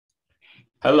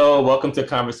Hello, welcome to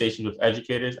Conversations with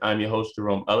Educators. I'm your host,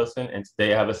 Jerome Ellison, and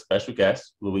today I have a special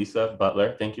guest, Luisa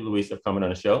Butler. Thank you, Luisa, for coming on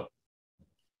the show.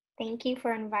 Thank you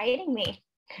for inviting me.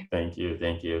 Thank you,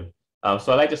 thank you.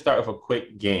 So I'd like to start with a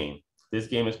quick game. This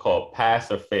game is called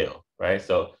Pass or Fail, right?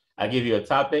 So I give you a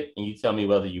topic and you tell me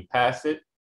whether you pass it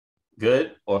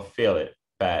good or fail it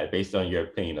bad based on your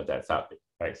opinion of that topic,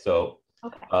 right? So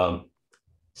Okay. um,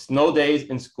 snow days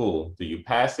in school, do you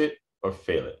pass it or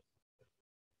fail it?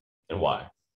 And why?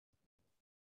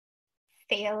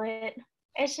 Fail it.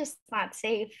 It's just not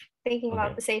safe. Thinking about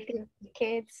Okay. the safety of the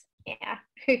kids. Yeah.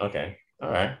 Okay. All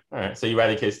right. All right. So you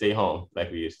rather kids stay home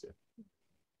like we used to.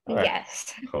 All right.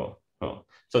 Yes. Cool. Cool.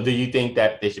 So do you think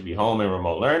that they should be home and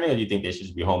remote learning, or do you think they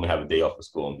should be home and have a day off of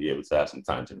school and be able to have some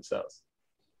time to themselves?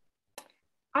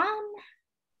 Um,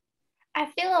 I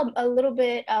feel a little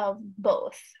bit of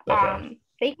both. Okay.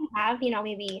 They can have,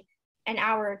 maybe an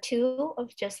hour or two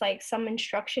of just like some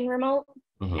instruction remote,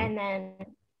 Mm-hmm. and then,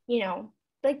 you know,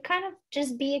 like kind of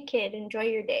just be a kid, enjoy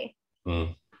your day.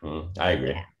 Mm-hmm. I agree.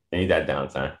 Yeah. They need that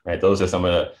downtime, right? Those are some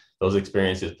of those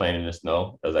experiences playing in the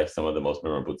snow. Those like some of the most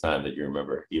memorable time that you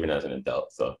remember, even as an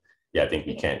adult. So yeah, I think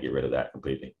we Yeah. can't get rid of that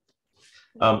completely.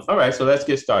 Yes. All right, so let's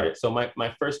get started. So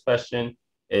my first question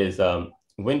is,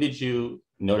 when did you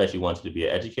know that you wanted to be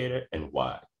an educator and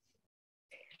why?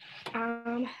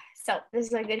 So this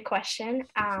is a good question.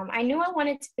 I knew I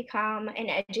wanted to become an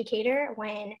educator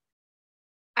when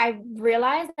I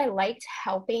realized I liked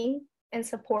helping and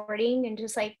supporting and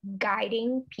just like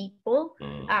guiding people.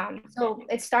 Mm, So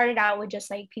it started out with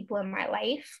just like people in my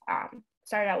life.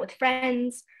 Started out with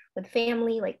friends, with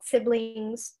family, like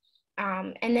siblings,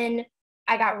 and then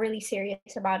I got really serious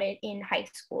about it in high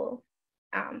school,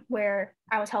 where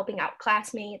I was helping out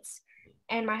classmates.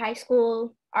 And my high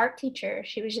school art teacher,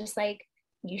 she was just like,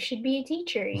 "You should be a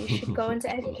teacher. You should go into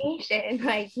education.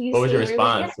 Like you what was your seem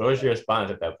really good." response? What was your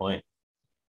response at that point?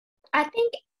 I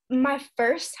think my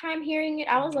first time hearing it,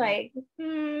 I was like,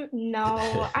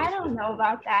 no, I don't know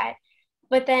about that.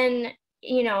 But then,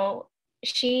 you know,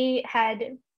 she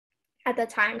had at the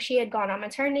time she had gone on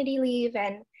maternity leave,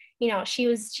 and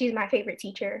she's my favorite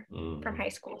teacher from Mm, high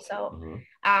school. So mhm,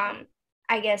 um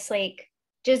I guess like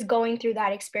just going through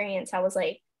that experience, I was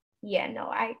like, yeah, no,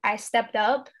 I stepped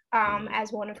up mm,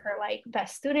 as one of her like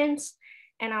best students,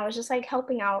 and I was just like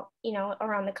helping out,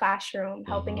 around the classroom,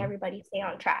 helping mhm. everybody stay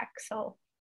on track. So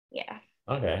yeah,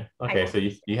 Okay. I Okay. got So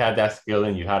you had that skill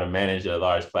in you how to manage a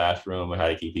large classroom and how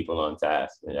to keep people on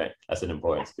task. Right? That's an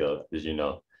important skill, as you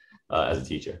know, as a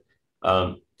teacher.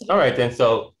 All yeah. right then.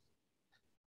 So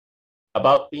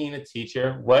about being a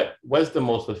teacher, what's the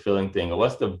most fulfilling thing, or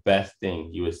what's the best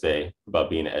thing you would say about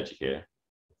being an educator?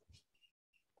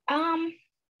 Um,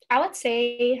 I would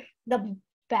say the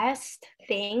best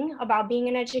thing about being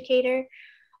an educator,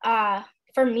 uh,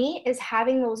 for me, is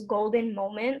having those golden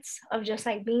moments of just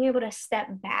like being able to step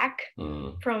back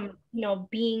Mm, from,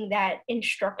 being that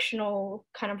instructional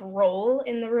kind of role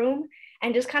in the room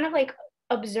and just kind of like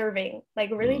observing,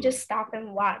 like really mm, just stop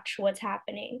and watch what's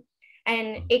happening.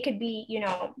 And it could be,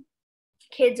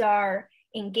 kids are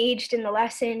engaged in the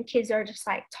lesson, kids are just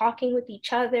like talking with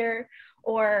each other,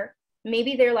 or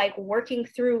maybe they're like working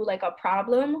through like a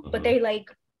problem, but mm, they like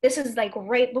this is like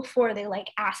right before they like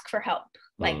ask for help.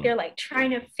 Like mm, they're like trying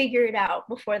to figure it out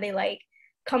before they like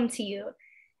come to you.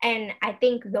 And I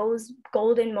think those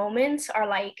golden moments are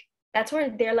like that's where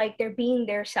they're being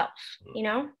their self, you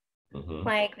know? mm,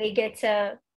 Like they get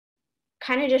to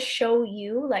kind of just show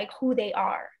you like who they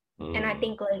are. And I mm.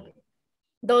 think like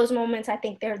those moments, I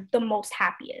think they're the most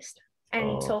happiest. And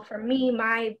Oh. so for me,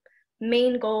 my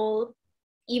main goal,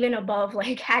 even above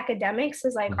like academics,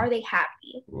 is like, are they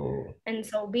happy? Oh. And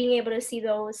so being able to see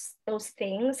those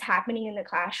things happening in the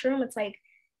classroom, it's like,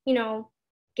 you know,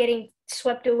 getting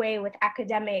swept away with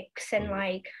academics and Mm,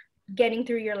 like getting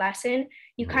through your lesson,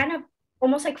 you mm, kind of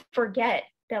almost like forget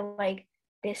that like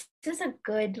this is a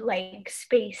good like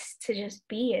space to just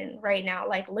be in right now.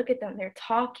 Like look at them, they're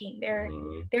talking,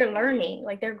 mm, they're learning,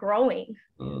 like they're growing.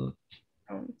 mm.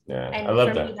 Um, Yeah, I and love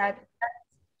for me, that.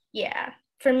 yeah,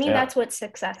 for me, Yeah. that's what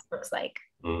success looks like.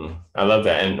 I love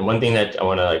that. And one thing that I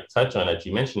want to like touch on that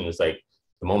you mentioned is like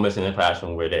the moments in the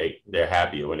classroom where they're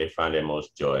happy or when they find their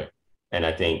most joy. And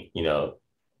I think,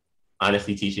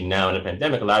 honestly, teaching now in the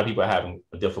pandemic, a lot of people are having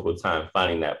a difficult time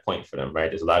finding that point for them, right?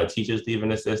 There's a lot of teachers leaving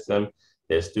the system.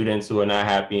 There's students who are not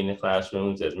happy in the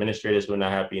classrooms. There's administrators who are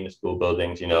not happy in the school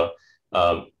buildings.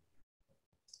 Um,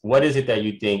 what is it that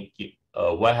you think,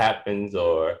 what happens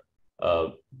or uh,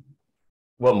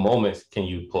 what moments can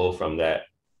you pull from that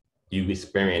you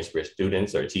experience where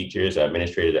students or teachers or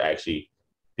administrators are actually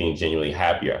being genuinely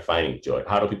happy or finding joy?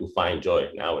 How do people find joy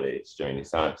nowadays during these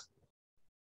times?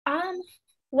 Um,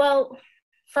 well,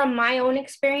 from my own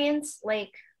experience,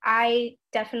 like I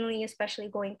definitely, especially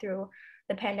going through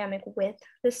the pandemic with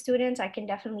the students, I can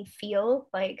definitely feel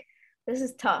like this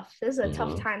is tough. This is a tough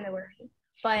Mm-hmm. time that we're in.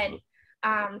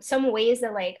 But some ways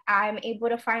that like I'm able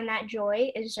to find that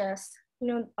joy is just,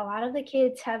 a lot of the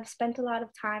kids have spent a lot of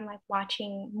time like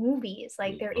watching movies,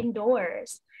 like they're Mm-hmm.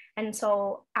 indoors. And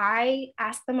so I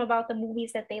ask them about the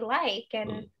movies that they like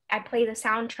and I play the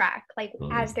soundtrack like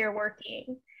as Mm-hmm. they're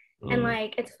working. And Mm-hmm.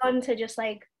 like it's fun to just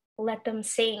like let them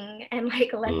sing and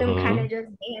like let them kind Mm-hmm. of just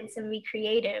dance and be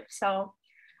creative. So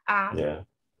um Yeah.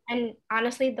 and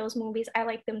honestly those movies I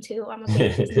like them too. I'm a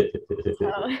big Disney. So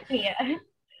yeah.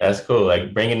 That's cool.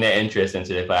 Like bringing their interest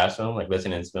into the classroom, like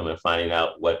listening to them and finding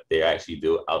out what they actually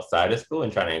do outside of school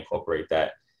and trying to incorporate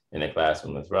that in the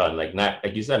classroom as well. And like not,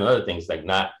 like you said, another thing is like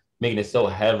not making it so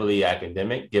heavily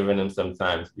academic, giving them some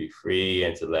time to be free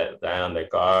and to let down their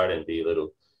guard and be a little,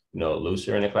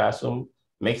 looser in the classroom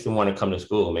makes them want to come to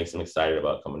school, makes them excited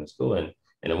about coming to school. And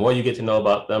the more you get to know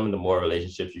about them, the more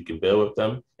relationships you can build with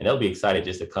them. And they'll be excited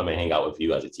just to come and hang out with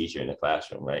you as a teacher in the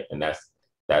classroom, right? And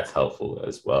that's helpful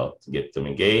as well to get them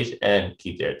engaged and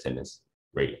keep their attendance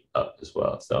rate up as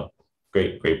well. So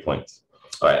great points.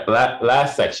 All right,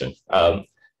 last section.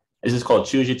 This is called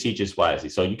Choose Your Teachers Wisely.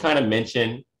 So you kind of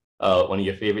mentioned one of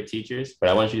your favorite teachers, but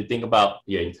I want you to think about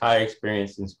your entire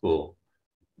experience in school.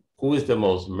 Who is the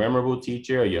most memorable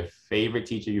teacher or your favorite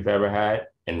teacher you've ever had,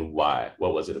 and why?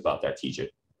 What was it about that teacher?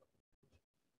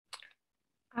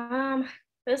 Um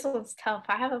this one's tough.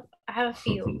 I have a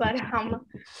few, but Just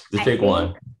I pick think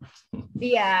one.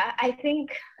 yeah, I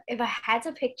think if I had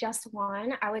to pick just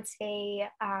one, I would say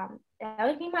that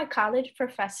would be my college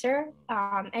professor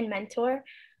and mentor,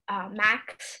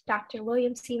 Max, Dr.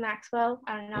 William C. Maxwell.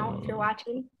 I don't know if you're Mm,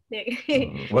 watching.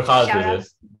 what college Shout was out.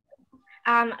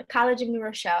 this? College of New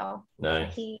Rochelle.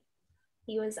 Nice. He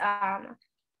was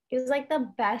he was like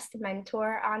the best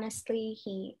mentor. Honestly,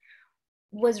 he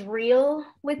was real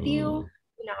with you.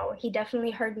 Mm, He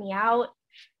definitely heard me out.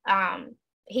 Um,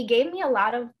 he gave me a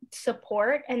lot of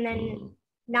support and then mm,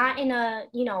 not in a,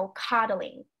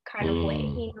 coddling kind of way.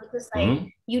 mm, Just like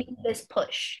mm, you need this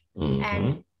push. And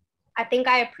mm, I think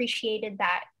I appreciated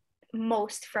that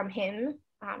most from him,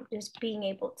 just being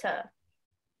able to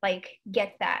like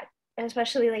get that, and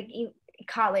especially like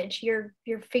college, you're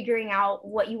figuring out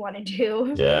what you want to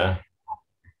do. yeah.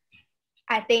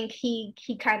 I think he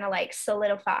kind of like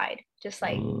solidified just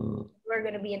like Mm, we're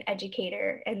going to be an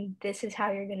educator and this is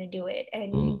how you're going to do it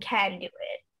and you mm, can do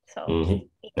it. So mm.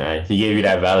 He gave you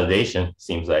that validation,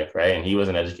 seems like, right? And he was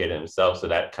an educator himself, so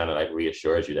that kind of like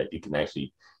reassures you that you can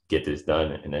actually get this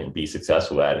done and then be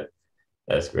successful at it.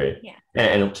 That's great. yeah.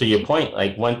 And to your point,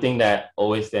 like one thing that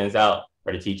always stands out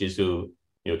are the teachers who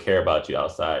care about you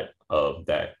outside of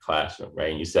that classroom, right?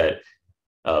 And you said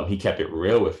he kept it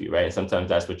real with you, right? And sometimes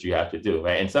that's what you have to do,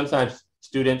 right? And sometimes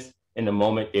students in the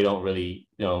moment they don't really,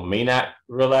 may not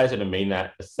realize it or may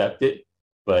not accept it,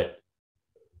 but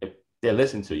they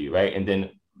listen to you, right? And then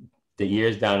the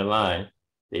years down the line,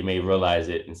 they may realize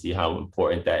it and see how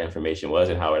important that information was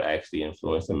and how it actually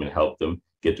influenced them and helped them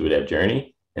get through that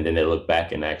journey. And then they look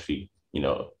back and actually,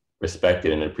 respect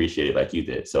it and appreciate it like you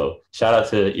did. So shout out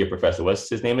to your professor. What's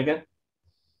his name again?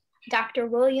 Dr.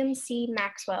 William C.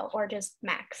 Maxwell, or just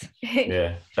Max.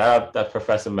 Yeah, shout out that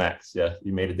Professor Max. Yeah,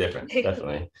 you made a difference,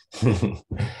 definitely.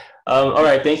 All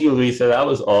right, thank you, Luisa. That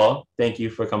was all. Thank you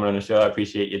for coming on the show. I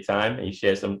appreciate your time, and you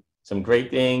shared some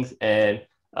great things and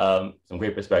some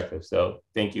great perspectives. So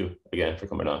thank you again for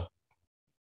coming on.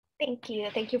 Thank you.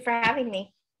 Thank you for having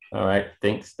me. All right,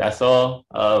 thanks. That's all.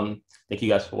 Thank you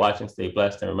guys for watching. Stay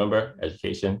blessed, and remember,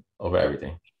 education over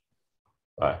everything.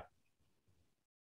 Bye.